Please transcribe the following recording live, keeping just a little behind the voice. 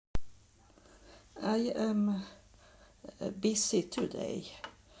I am busy today.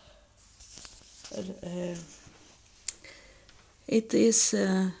 Uh, it is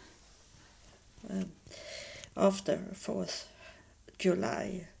after 4th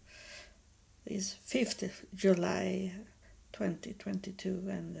July. It's 5th July 2022,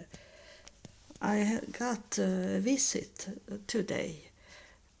 and I got a visit today,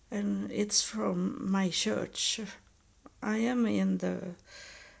 and it's from my church. I am in the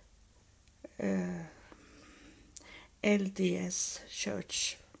LDS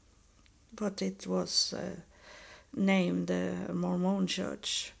church, but it was named Mormon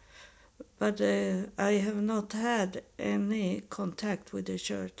Church. But I have not had any contact with the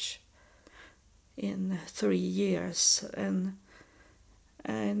church in 3 years, and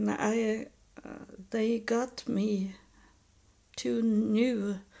they got me 2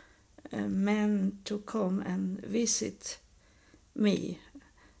 new men to come and visit me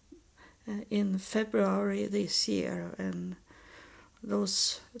in February this year, and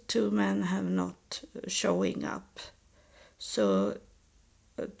those 2 men have not showing up. So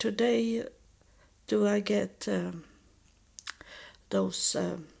today do I get those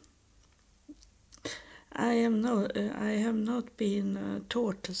I have not been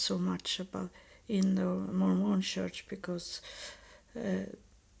taught so much about in the Mormon church, because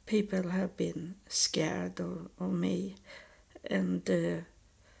people have been scared of me, and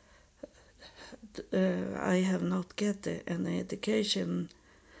I have not get an education,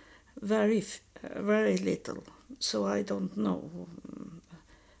 very little, so I don't know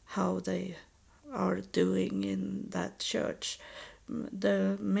how they are doing in that church.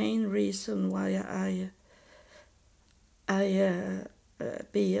 The main reason why I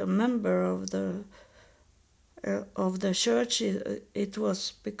be a member of the church, it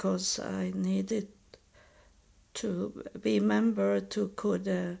was because I needed to be member to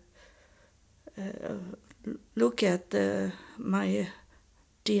could look at my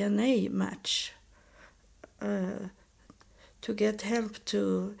DNA match, to get help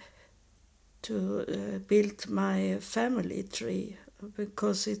to build my family tree,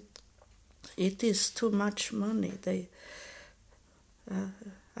 because it is too much money.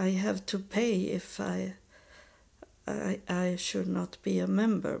 I have to pay if I should not be a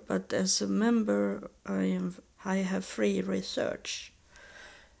member, but as a member I have free research,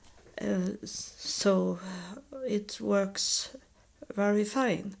 so it works very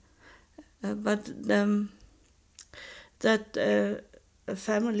fine. But that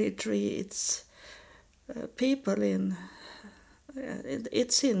family tree, it's people in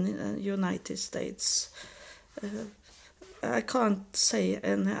it's in United States. I can't say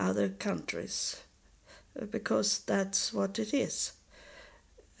any other countries, because that's what it is.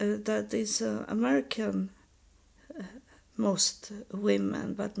 That is American, most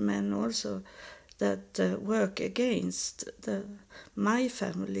women, but men also, that work against my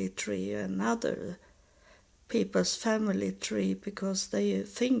family tree and other people's family tree, because they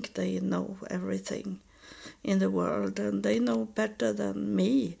think they know everything in the world, and they know better than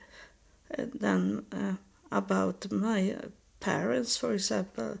me, than about my parents, for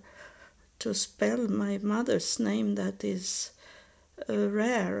example, to spell my mother's name. That is a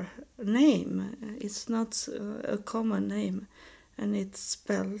rare name. It's not a common name, and it's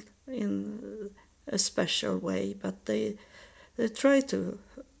spelled in a special way, but they try to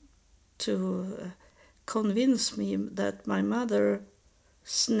convince me that my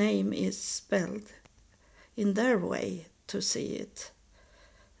mother's name is spelled in their way to see it.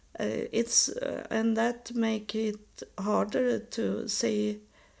 And that make it harder to see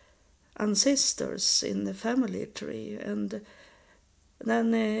ancestors in the family tree. And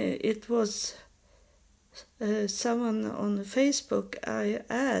then it was someone on Facebook I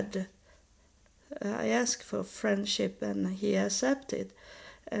asked for friendship, and he accepted,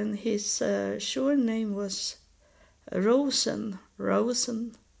 and his sure name was Rosen.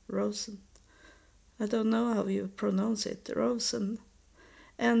 I don't know how you pronounce it, Rosen.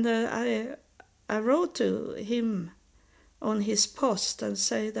 And I wrote to him on his post and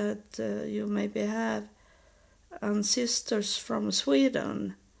say that you maybe have ancestors from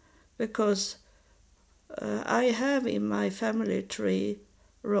Sweden, because I have in my family tree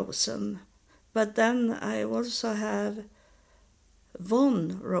Rosen, but then I also have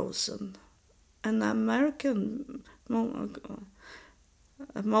von Rosen, an American,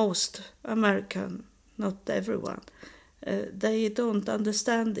 most American, not everyone, they don't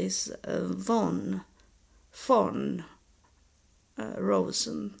understand this von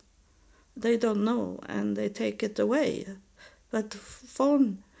Rosen. They don't know, and they take it away. But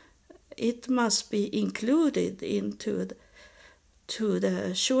von, it must be included into to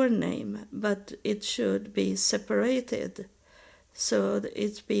the surname, but it should be separated. So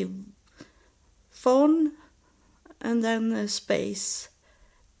it be von and then a space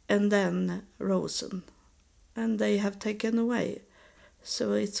and then Rosen. And they have taken away.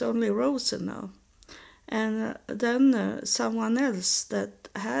 So it's only Rosen now. And then someone else that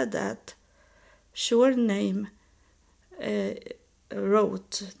had that surname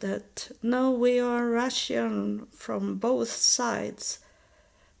wrote that, no, we are Russian from both sides.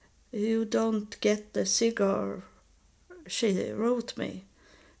 You don't get the cigar, she wrote me.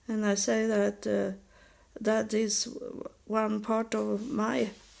 And I say that that is one part of my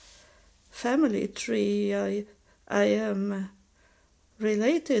family tree. I am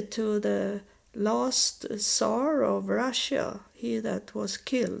related to the last Tsar of Russia, he that was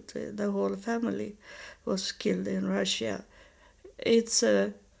killed. The whole family was killed in Russia. It's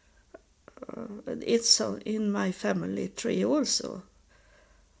in my family tree also.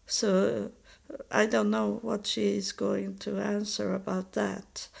 So I don't know what she is going to answer about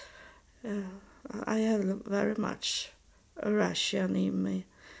that. I have very much a Russian in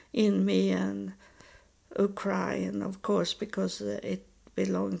me and Ukraine, of course, because it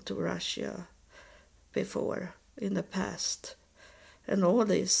belonged to Russia before, in the past. And all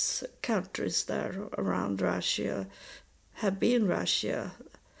these countries there around Russia have been Russia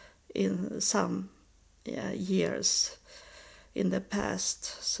in some years in the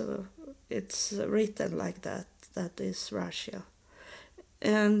past. So it's written like that, that is Russia.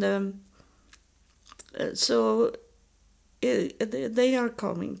 And so they are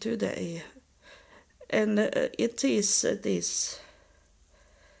coming today. And it is this,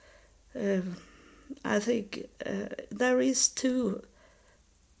 I think there is two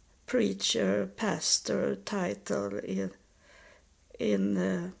preacher, pastor title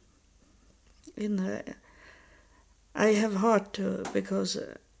in I have hard to, because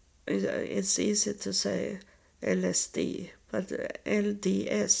it's easy to say LSD, but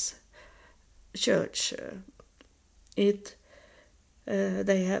LDS church,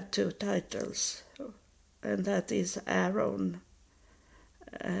 they have two titles, and that is Aaron,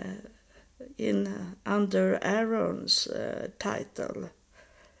 under Aaron's title,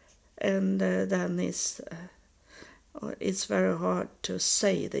 and then it's very hard to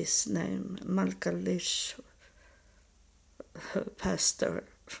say this name, Malkalish pastor.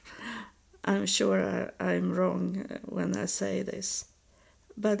 I'm sure I'm wrong when I say this,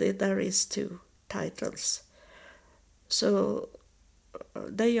 but there is two titles. So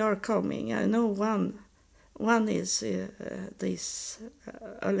they are coming. I know one is this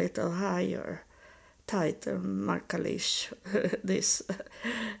a little higher title, Malkalish, this,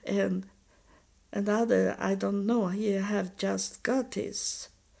 and another, I don't know, he have just got his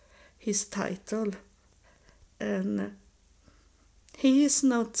title, and he is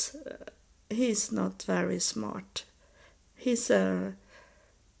not very smart. He is a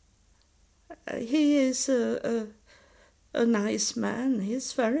nice man.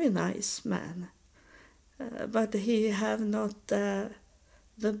 He's very nice man, but he have not the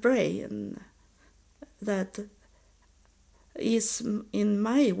brain that is in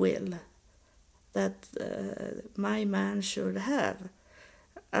my will, that my man should have.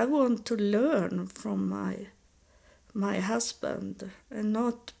 I want to learn from my husband and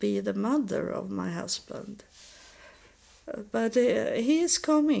not be the mother of my husband. But he is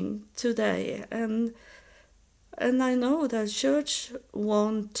coming today, and I know that church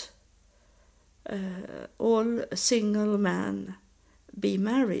want all single men be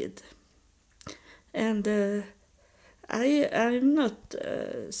married. And I'm not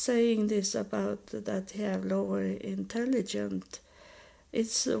saying this about that he have lower intelligence.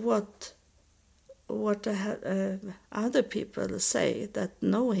 It's what other people say that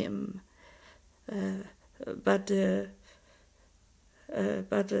know him. But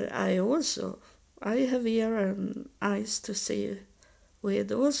I have ear and eyes to see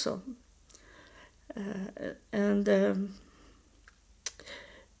with also.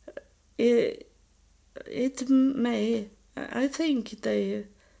 It may, I think they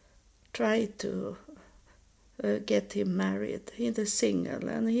try to get him married. He's single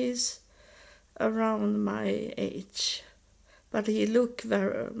and he's around my age, but he look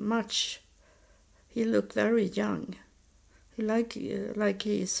very young. He like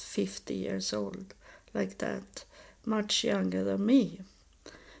he's 50 years old, like that, much younger than me.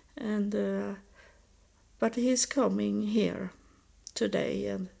 And but he's coming here today,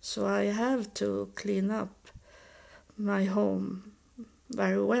 and so I have to clean up my home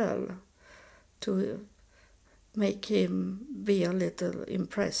very well to make him be a little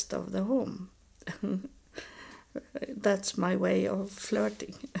impressed of the home. That's my way of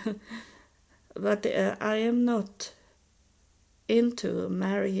flirting. But I am not into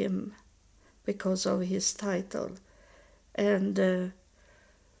marry him because of his title. And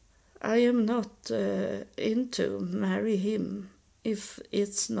I am not into marry him if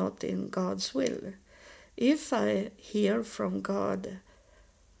it's not in God's will. If I hear from God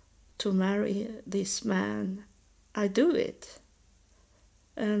to marry this man, I do it.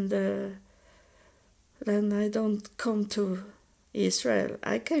 And then I don't come to Israel.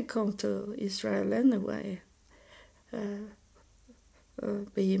 I can come to Israel anyway,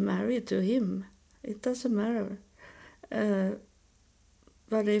 be married to him. It doesn't matter.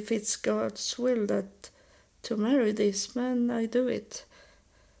 But if it's God's will that to marry this man, I do it.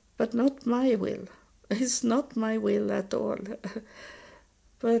 But not my will. It's not my will at all.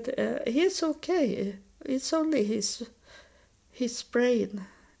 But he's okay. It's only his brain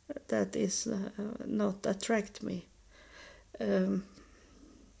that is not attract me.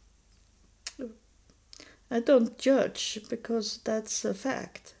 I don't judge because that's a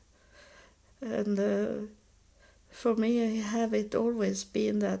fact. And for me, I have it always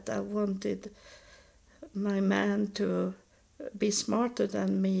been that I wanted my man to be smarter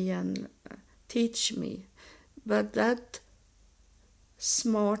than me and teach me. But that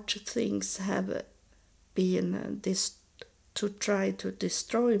smart things have been to try to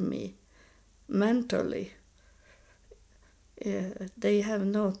destroy me mentally. They have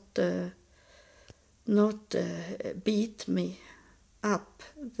not beat me up.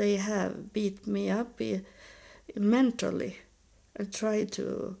 They have beat me up mentally and try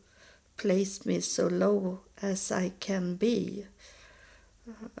to place me so low as I can be.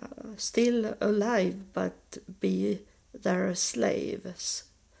 Still alive, but be their slaves.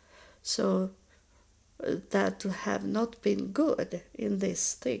 So that have not been good in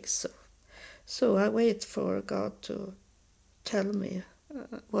this thing. So I wait for God to tell me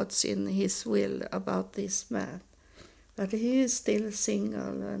what's in his will about this man. But he is still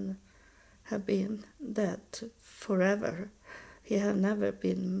single and have been that forever. He have never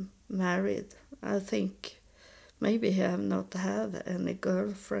been married. I think maybe he have not had any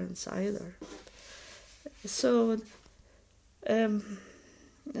girlfriends either. So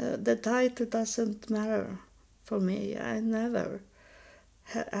the title doesn't matter for me. I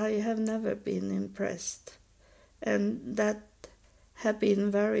have never been impressed. And that have been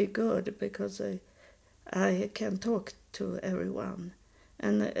very good because I can talk to everyone.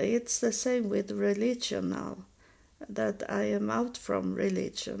 And it's the same with religion now, that I am out from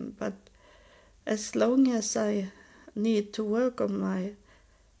religion. But as long as I need to work on my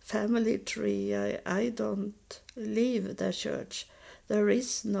family tree, I don't leave the church. There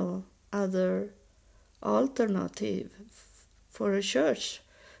is no other alternative for a church.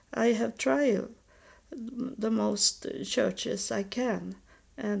 I have tried the most churches I can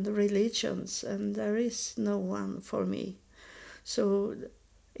and religions, and there is no one for me. So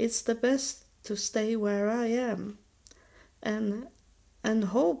it's the best to stay where I am and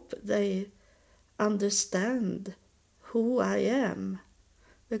hope they understand who I am,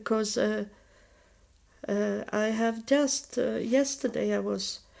 because I have just yesterday I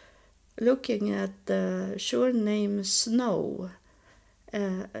was looking at the surname Snow,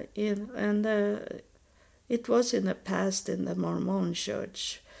 it was in the past in the Mormon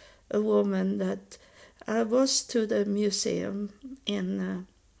church, a woman that I was to the museum in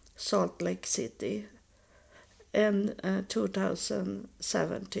Salt Lake City in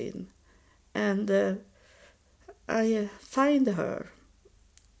 2017, and I find her,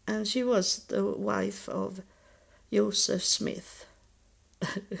 and she was the wife of Joseph Smith.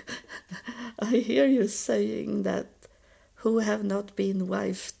 I hear you saying that who have not been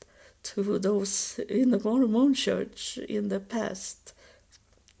wife to those in the Mormon church in the past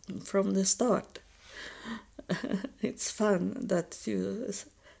from the start. It's fun that you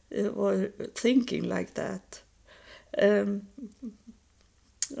were thinking like that,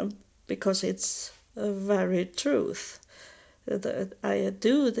 because it's a very truth. That I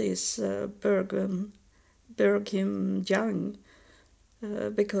do this Brigham Young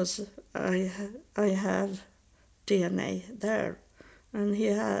because I have DNA there, and he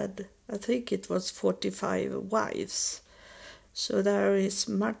had, I think it was 45 wives. So there is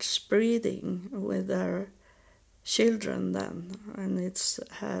much breeding with their children then, and it's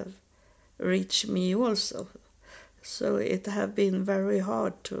have reached me also. So it have been very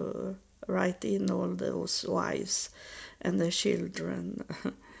hard to write in all those wives and the children.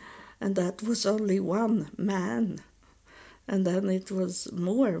 And that was only one man. And then it was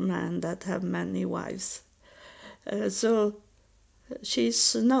more men that have many wives. So she's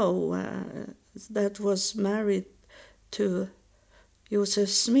Snow, that was married to Joseph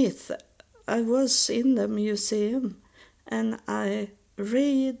Smith. I was in the museum and I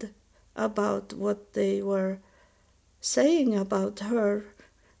read about what they were saying about her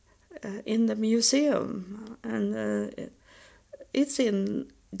in the museum, and it's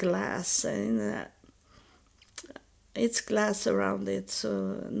in glass, and it's glass around it,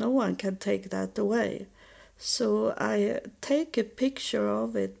 so no one can take that away. So I take a picture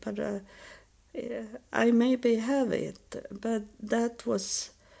of it, but I maybe have it. But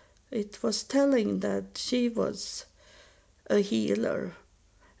it was telling that she was a healer,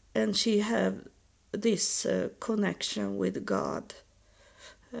 and she had this connection with God.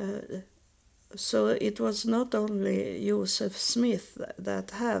 So it was not only Joseph Smith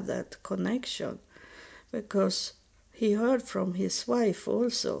that had that connection, because he heard from his wife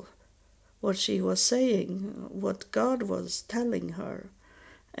also what she was saying, what God was telling her,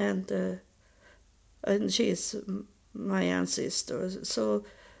 and she is my ancestor. So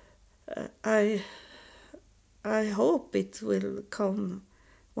I hope it will come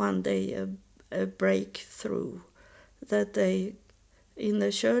one day a breakthrough, that they in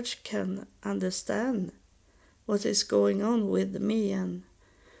the church can understand what is going on with me and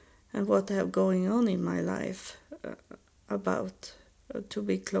what I have going on in my life about to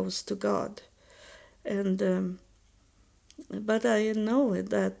be close to God. And but I know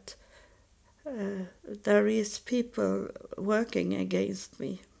that there is people working against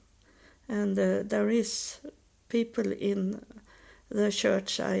me, and there is people in the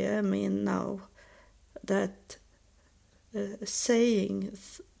church I am in now that saying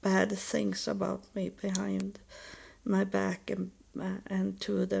bad things about me behind my back, and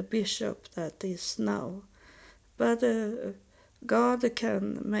to the bishop that is now. But God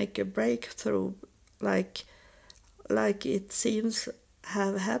can make a breakthrough, like it seems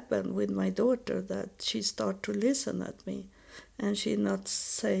have happened with my daughter, that she start to listen at me, and she not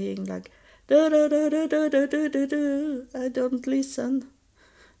saying like do do do do do do do do do. I don't listen.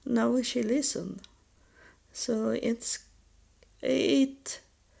 Now she listen. So it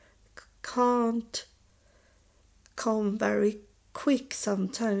can't come very quick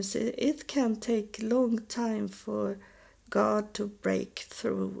sometimes. It can take long time for God to break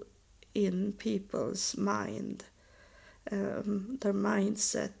through in people's mind. Their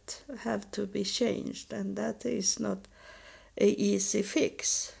mindset have to be changed, and that is not a easy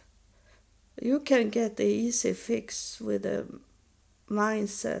fix. You can get a easy fix with a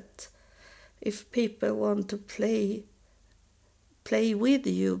mindset if people want to play with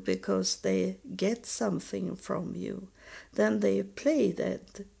you because they get something from you, then they play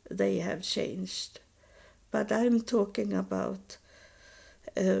that they have changed. But I'm talking about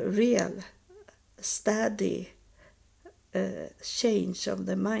a real, steady change of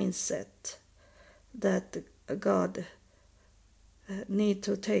the mindset that God need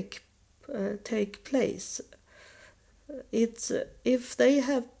to take place. It's if they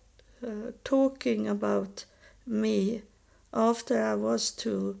have talking about me after I was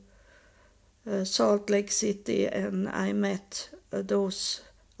to Salt Lake City and I met those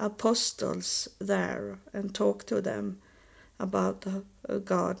apostles there and talked to them about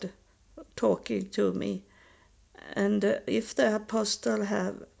God talking to me. And if the apostle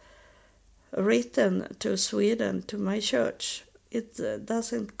have written to Sweden, to my church, it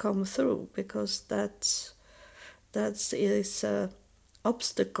doesn't come through, because that is an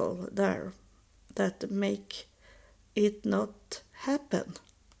obstacle there that make it not happen.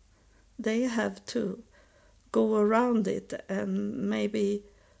 They have to go around it and maybe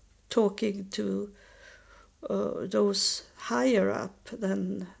talking to those higher up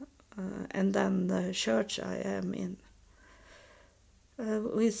than and then the church I am in.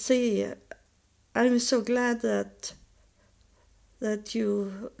 We see. I'm so glad that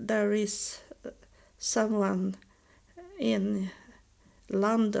there is someone in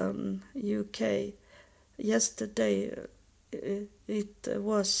London, UK. Yesterday it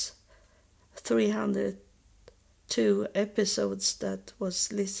was 302 episodes that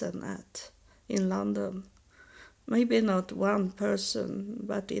was listened at in London. Maybe not one person,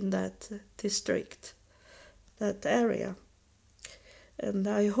 but in that district, that area. And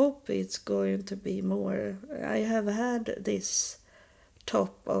I hope it's going to be more. I have had this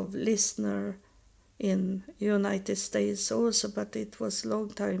top of listener in United States also, but it was a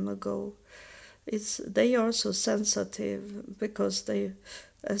long time ago. They are so sensitive because they,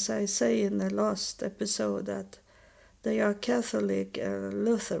 as I say in the last episode, that they are Catholic and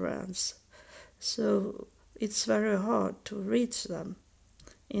Lutherans. So it's very hard to reach them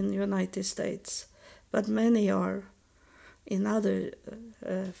in United States. But many are in other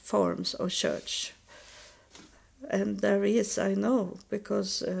forms of church. And there is, I know,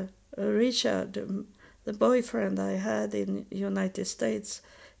 because Richard, the boyfriend I had in United States,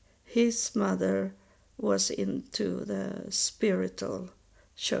 his mother was into the spiritual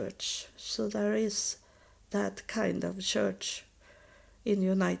church. So there is that kind of church in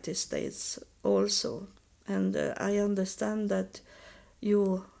United States also. And I understand that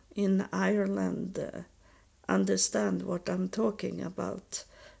you in Ireland understand what I'm talking about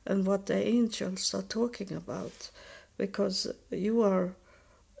and what the angels are talking about, because you are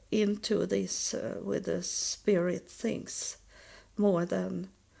into this with the spirit things more than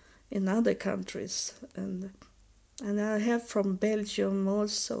in other countries. And I have from Belgium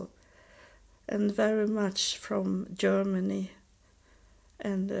also, and very much from Germany,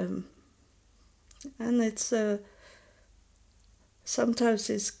 and it's sometimes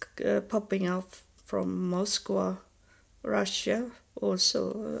it's popping up from Moscow, Russia.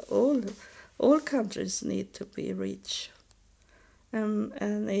 Also, all countries need to be reached, and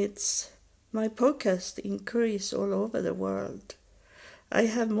it's my podcast increase all over the world. I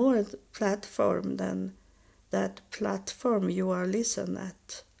have more platform than that platform you are listening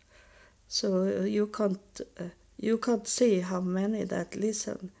at. So you can't see how many that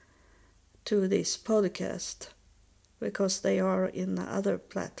listen to this podcast, because they are in other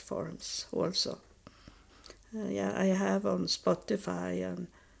platforms also. I have on Spotify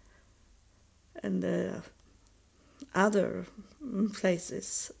and other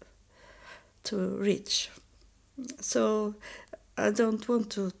places to reach. So I don't want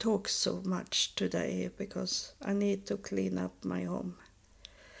to talk so much today because I need to clean up my home.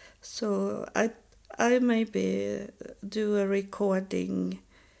 So I maybe do a recording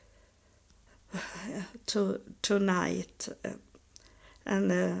tonight,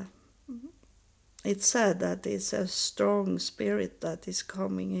 and it's said that it's a strong spirit that is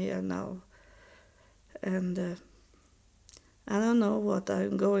coming here now, and I don't know what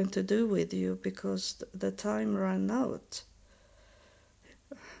I'm going to do with you because the time ran out.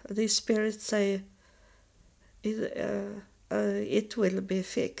 These spirits say it will be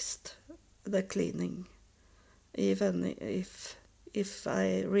fixed, the cleaning, even if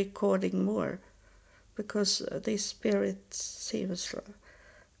I recording more, because this spirit seems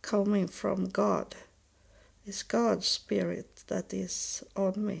coming from God. It's God's spirit that is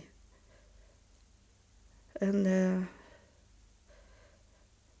on me. And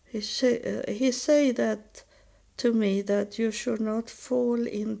he say that to me, that you should not fall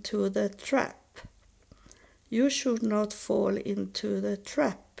into the trap. You should not fall into the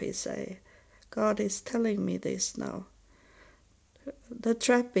trap, he say. God is telling me this now. The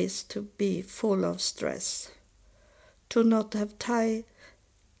trap is to be full of stress, to not have time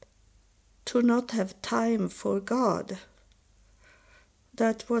for God.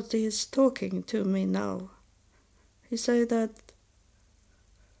 That's what he is talking to me now. He said that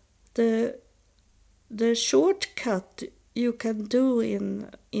the shortcut you can do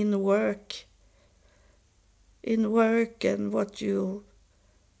in work and what you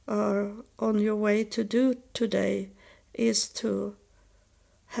are on your way to do today is to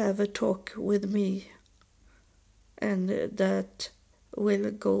have a talk with me, and that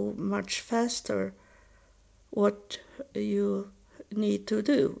will go much faster what you need to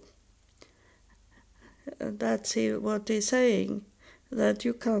do. That's what he's saying, that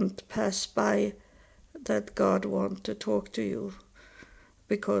you can't pass by that God wants to talk to you,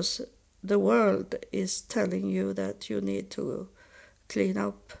 because the world is telling you that you need to clean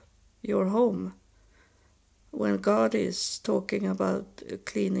up your home, when God is talking about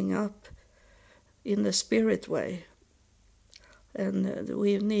cleaning up in the spirit way. And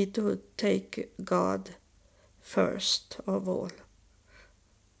we need to take God first of all.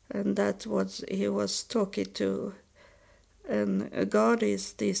 And that's what he was talking to. And God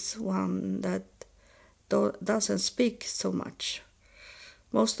is this one that doesn't speak so much.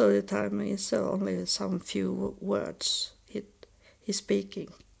 Most of the time it's only some few words he's speaking.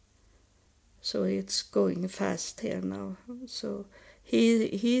 So it's going fast here now. So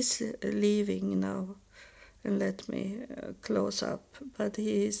he's leaving now, and let me close up. But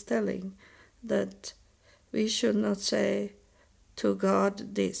he is telling that we should not say to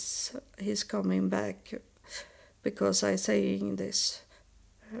God this, he's coming back, because I'm saying this.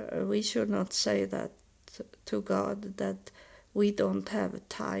 We should not say that to God, that we don't have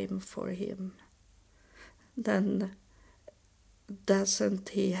time for him. Then doesn't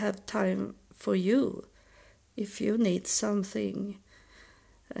he have time for you? If you need something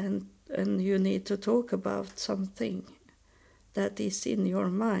and you need to talk about something that is in your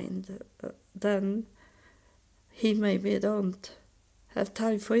mind, then he maybe don't have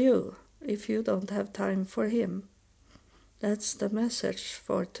time for you if you don't have time for him. That's the message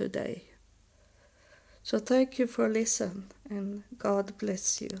for today. So thank you for listening, and God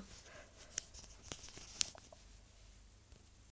bless you.